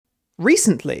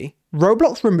Recently,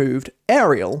 Roblox removed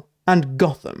Arial and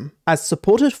Gotham as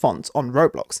supported fonts on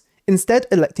Roblox, instead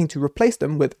electing to replace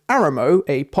them with Aramo,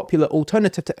 a popular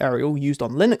alternative to Arial used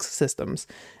on Linux systems,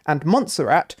 and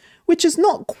Montserrat, which is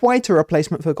not quite a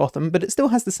replacement for Gotham, but it still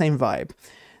has the same vibe.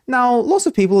 Now, lots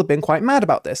of people have been quite mad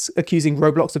about this, accusing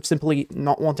Roblox of simply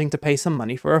not wanting to pay some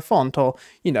money for a font or,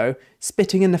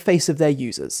 spitting in the face of their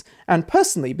users. And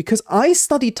personally, because I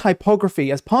studied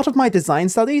typography as part of my design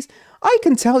studies, I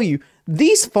can tell you,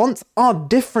 these fonts are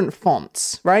different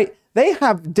fonts, right? They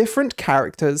have different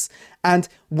characters, and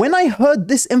when I heard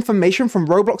this information from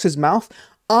Roblox's mouth,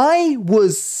 I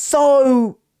was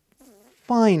so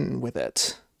fine with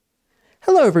it.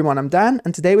 Hello everyone, I'm Dan,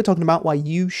 and today we're talking about why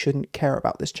you shouldn't care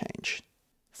about this change.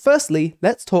 Firstly,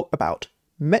 let's talk about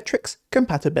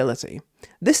Metric-compatibility.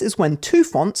 This is when two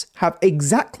fonts have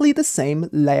exactly the same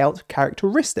layout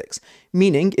characteristics,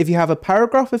 meaning if you have a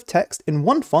paragraph of text in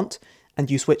one font and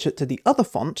you switch it to the other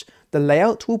font, the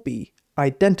layout will be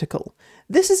identical.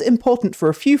 This is important for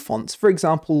a few fonts, for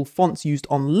example, fonts used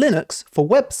on Linux for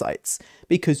websites,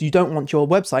 because you don't want your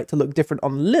website to look different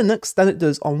on Linux than it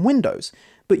does on Windows,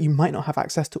 but you might not have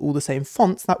access to all the same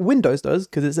fonts that Windows does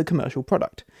because it's a commercial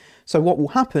product. So what will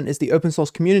happen is the open source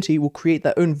community will create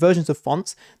their own versions of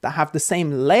fonts that have the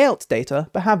same layout data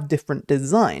but have different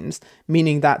designs,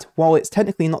 meaning that while it's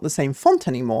technically not the same font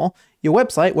anymore, your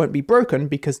website won't be broken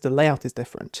because the layout is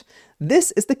different.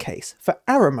 This is the case for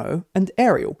Aramo and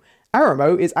Arial.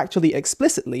 Aramo is actually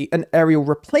explicitly an Arial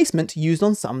replacement used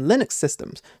on some Linux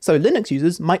systems, so Linux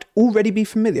users might already be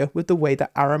familiar with the way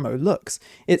that Aramo looks.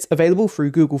 It's available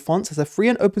through Google Fonts as a free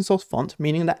and open source font,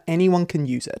 meaning that anyone can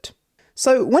use it.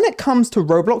 So when it comes to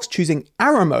Roblox choosing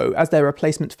Aramo as their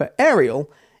replacement for Arial,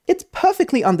 it's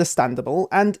perfectly understandable,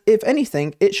 and if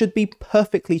anything, it should be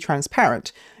perfectly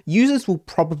transparent. Users will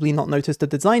probably not notice the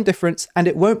design difference, and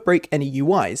it won't break any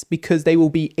UIs, because they will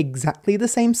be exactly the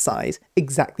same size,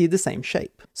 exactly the same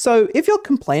shape. So if you're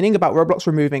complaining about Roblox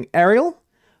removing Arial,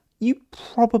 you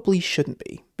probably shouldn't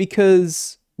be,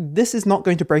 because this is not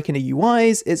going to break any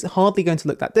UIs, it's hardly going to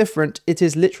look that different, it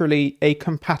is literally a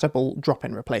compatible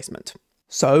drop-in replacement.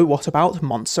 So what about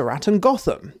Montserrat and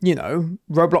Gotham?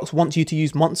 Roblox wants you to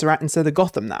use Montserrat instead of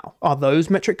Gotham now. Are those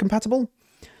metric compatible?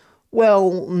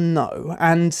 Well, no,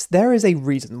 and there is a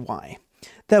reason why.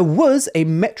 There was a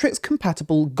metrics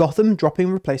compatible Gotham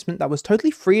drop-in replacement that was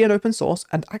totally free and open source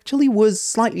and actually was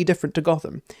slightly different to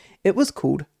Gotham. It was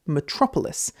called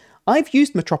Metropolis. I've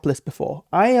used Metropolis before.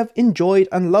 I have enjoyed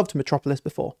and loved Metropolis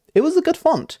before. It was a good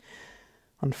font.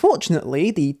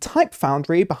 Unfortunately, the type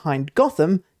foundry behind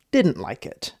Gotham didn't like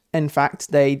it. In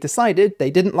fact, they decided they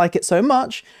didn't like it so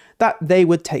much that they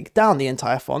would take down the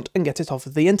entire font and get it off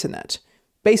of the internet.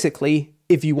 Basically,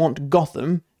 if you want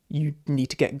Gotham, you need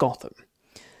to get Gotham.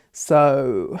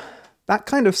 So that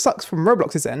kind of sucks from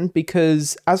Roblox's end,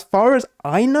 because as far as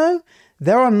I know,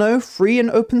 there are no free and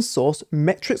open source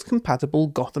metrics compatible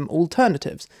Gotham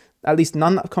alternatives. At least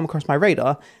none that have come across my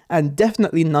radar, and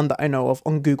definitely none that I know of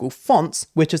on Google Fonts,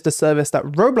 which is the service that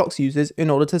Roblox uses in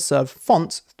order to serve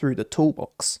fonts through the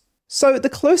toolbox. So the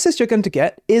closest you're going to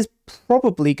get is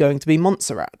probably going to be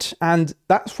Montserrat, and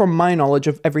that's from my knowledge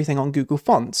of everything on Google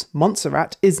Fonts.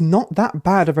 Montserrat is not that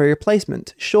bad of a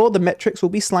replacement. Sure, the metrics will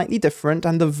be slightly different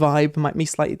and the vibe might be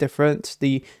slightly different,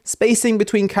 the spacing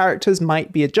between characters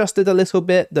might be adjusted a little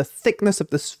bit, the thickness of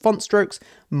the font strokes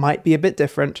might be a bit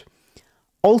different.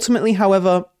 Ultimately,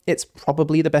 however, it's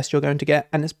probably the best you're going to get,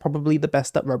 and it's probably the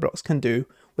best that Roblox can do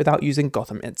without using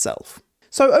Gotham itself.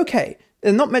 So okay,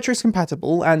 they're not metrics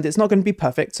compatible, and it's not going to be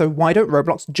perfect, so why don't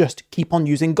Roblox just keep on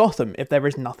using Gotham if there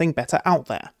is nothing better out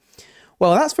there?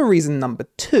 Well, that's for reason number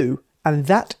 2, and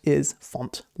that is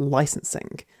font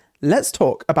licensing. Let's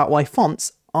talk about why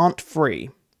fonts aren't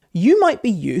free. You might be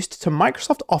used to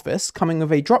Microsoft Office coming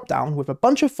with a drop-down with a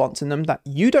bunch of fonts in them that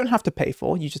you don't have to pay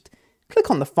for. You just click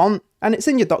on the font and it's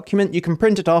in your document, you can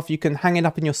print it off, you can hang it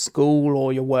up in your school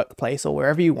or your workplace or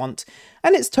wherever you want,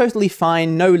 and it's totally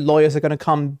fine. No lawyers are going to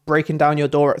come breaking down your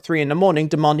door at 3 in the morning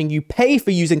demanding you pay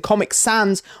for using Comic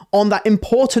Sans on that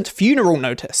important funeral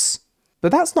notice.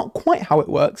 But that's not quite how it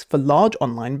works for large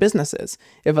online businesses.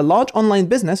 If a large online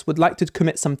business would like to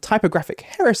commit some typographic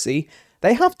heresy,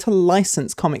 they have to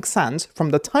license Comic Sans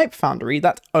from the type foundry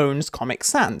that owns Comic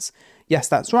Sans. Yes,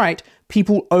 that's right,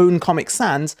 people own Comic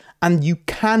Sans, and you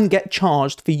can get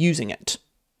charged for using it.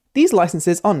 These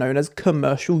licenses are known as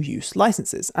commercial use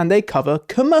licenses, and they cover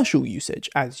commercial usage,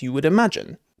 as you would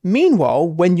imagine. Meanwhile,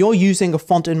 when you're using a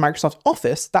font in Microsoft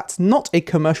Office, that's not a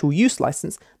commercial use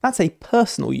license, that's a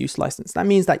personal use license. That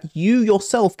means that you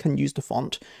yourself can use the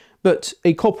font, but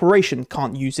a corporation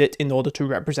can't use it in order to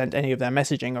represent any of their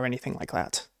messaging or anything like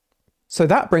that. So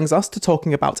that brings us to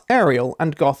talking about Ariel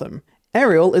and Gotham.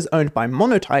 Ariel is owned by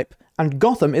Monotype, and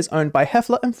Gotham is owned by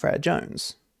Heffler and Frere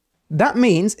Jones. That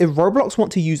means if Roblox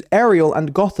want to use Ariel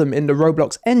and Gotham in the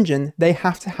Roblox engine, they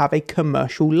have to have a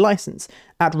commercial license.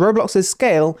 At Roblox's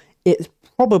scale, it's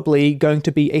probably going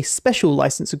to be a special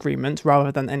license agreement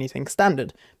rather than anything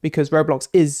standard, because Roblox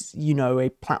is, you know,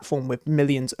 a platform with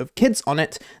millions of kids on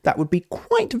it that would be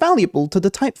quite valuable to the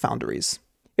type foundries.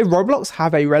 If Roblox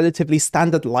have a relatively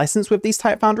standard license with these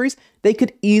type foundries, they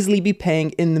could easily be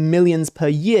paying in the millions per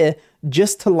year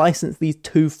just to license these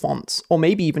 2 fonts, or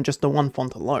maybe even just the 1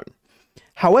 font alone.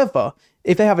 However,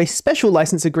 if they have a special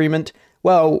license agreement,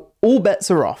 well, all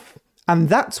bets are off. And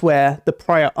that's where the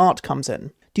prior art comes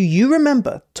in. Do you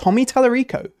remember Tommy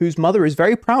Tallarico, whose mother is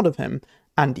very proud of him,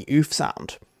 and the oof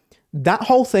sound? That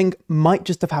whole thing might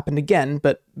just have happened again,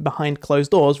 but behind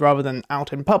closed doors rather than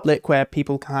out in public where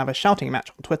people can have a shouting match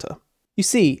on Twitter. You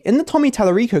see, in the Tommy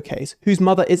Tallarico case, whose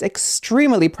mother is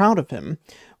extremely proud of him,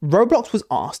 Roblox was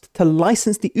asked to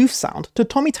license the oof sound to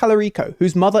Tommy Tallarico,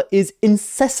 whose mother is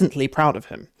incessantly proud of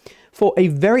him, for a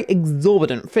very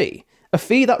exorbitant fee. A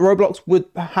fee that Roblox would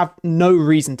have no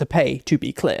reason to pay, to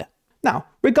be clear. Now,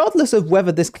 regardless of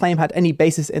whether this claim had any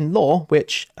basis in law,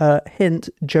 which, hint,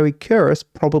 Joey Curas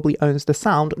probably owns the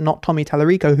sound, not Tommy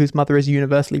Tallarico, whose mother is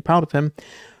universally proud of him,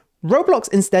 Roblox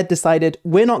instead decided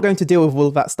we're not going to deal with all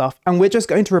of that stuff, and we're just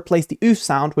going to replace the oof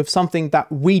sound with something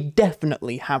that we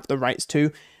definitely have the rights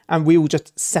to, and we will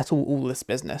just settle all this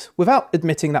business, without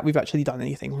admitting that we've actually done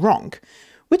anything wrong,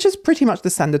 which is pretty much the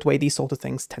standard way these sort of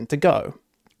things tend to go.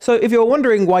 So if you're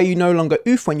wondering why you no longer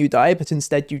oof when you die, but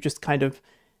instead you just kind of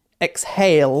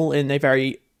exhale in a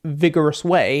very vigorous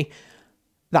way,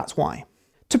 that's why.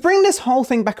 To bring this whole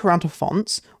thing back around to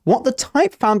fonts, what the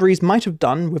type foundries might have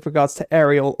done with regards to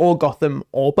Ariel or Gotham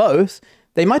or both,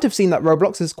 they might have seen that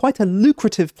Roblox is quite a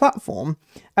lucrative platform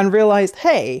and realized,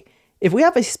 hey, if we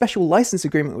have a special license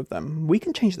agreement with them, we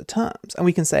can change the terms and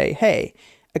we can say, hey,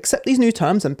 accept these new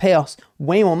terms and pay us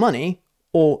way more money,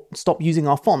 or stop using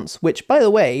our fonts, which, by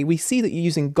the way, we see that you're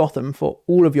using Gotham for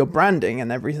all of your branding and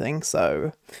everything,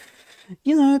 so,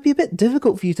 you know, it'd be a bit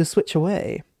difficult for you to switch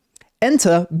away.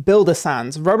 Enter Builder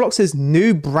Sans, Roblox's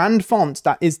new brand font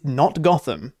that is not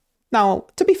Gotham. Now,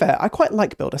 to be fair, I quite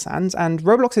like Builder Sans, and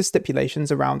Roblox's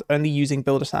stipulations around only using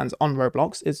Builder Sans on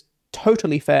Roblox is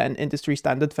totally fair and industry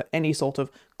standard for any sort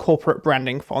of corporate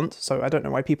branding font, so I don't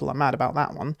know why people are mad about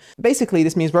that one. Basically,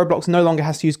 this means Roblox no longer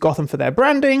has to use Gotham for their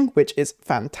branding, which is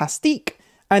fantastic,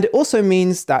 and it also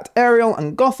means that Arial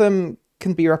and Gotham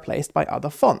can be replaced by other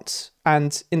fonts.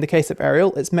 And in the case of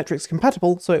Arial, it's Metrics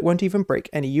compatible, so it won't even break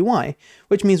any UI,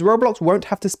 which means Roblox won't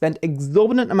have to spend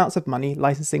exorbitant amounts of money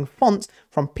licensing fonts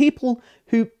from people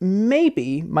who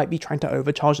maybe might be trying to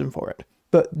overcharge them for it.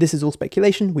 But this is all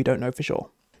speculation, we don't know for sure.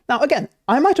 Now again,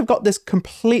 I might have got this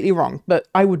completely wrong, but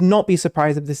I would not be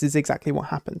surprised if this is exactly what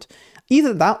happened.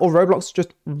 Either that or Roblox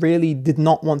just really did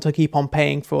not want to keep on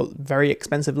paying for very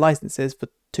expensive licenses for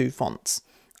 2 fonts.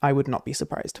 I would not be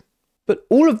surprised. But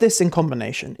all of this in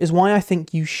combination is why I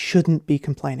think you shouldn't be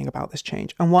complaining about this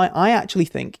change, and why I actually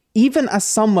think, even as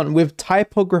someone with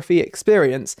typography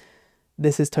experience,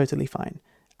 this is totally fine.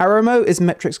 Aramo is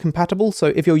metrics compatible, so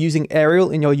if you're using Arial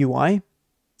in your UI,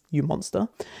 you monster,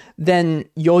 then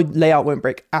your layout won't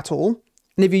break at all.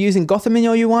 And if you're using Gotham in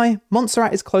your UI,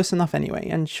 Montserrat is close enough anyway,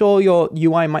 and sure, your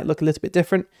UI might look a little bit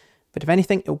different, but if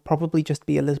anything, it'll probably just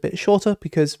be a little bit shorter,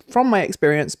 because from my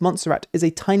experience, Montserrat is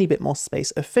a tiny bit more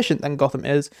space efficient than Gotham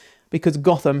is, because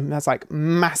Gotham has like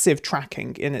massive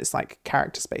tracking in its like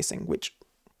character spacing, which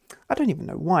I don't even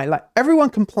know why. Like,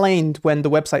 everyone complained when the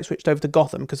website switched over to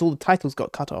Gotham because all the titles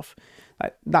got cut off.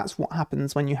 Like, that's what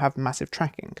happens when you have massive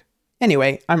tracking.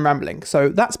 Anyway, I'm rambling, so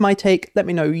that's my take. Let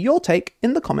me know your take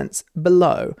in the comments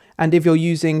below. And if you're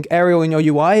using Arial in your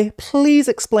UI, please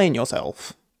explain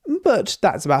yourself. But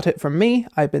that's about it from me.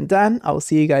 I've been Dan. I will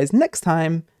see you guys next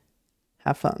time.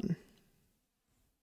 Have fun.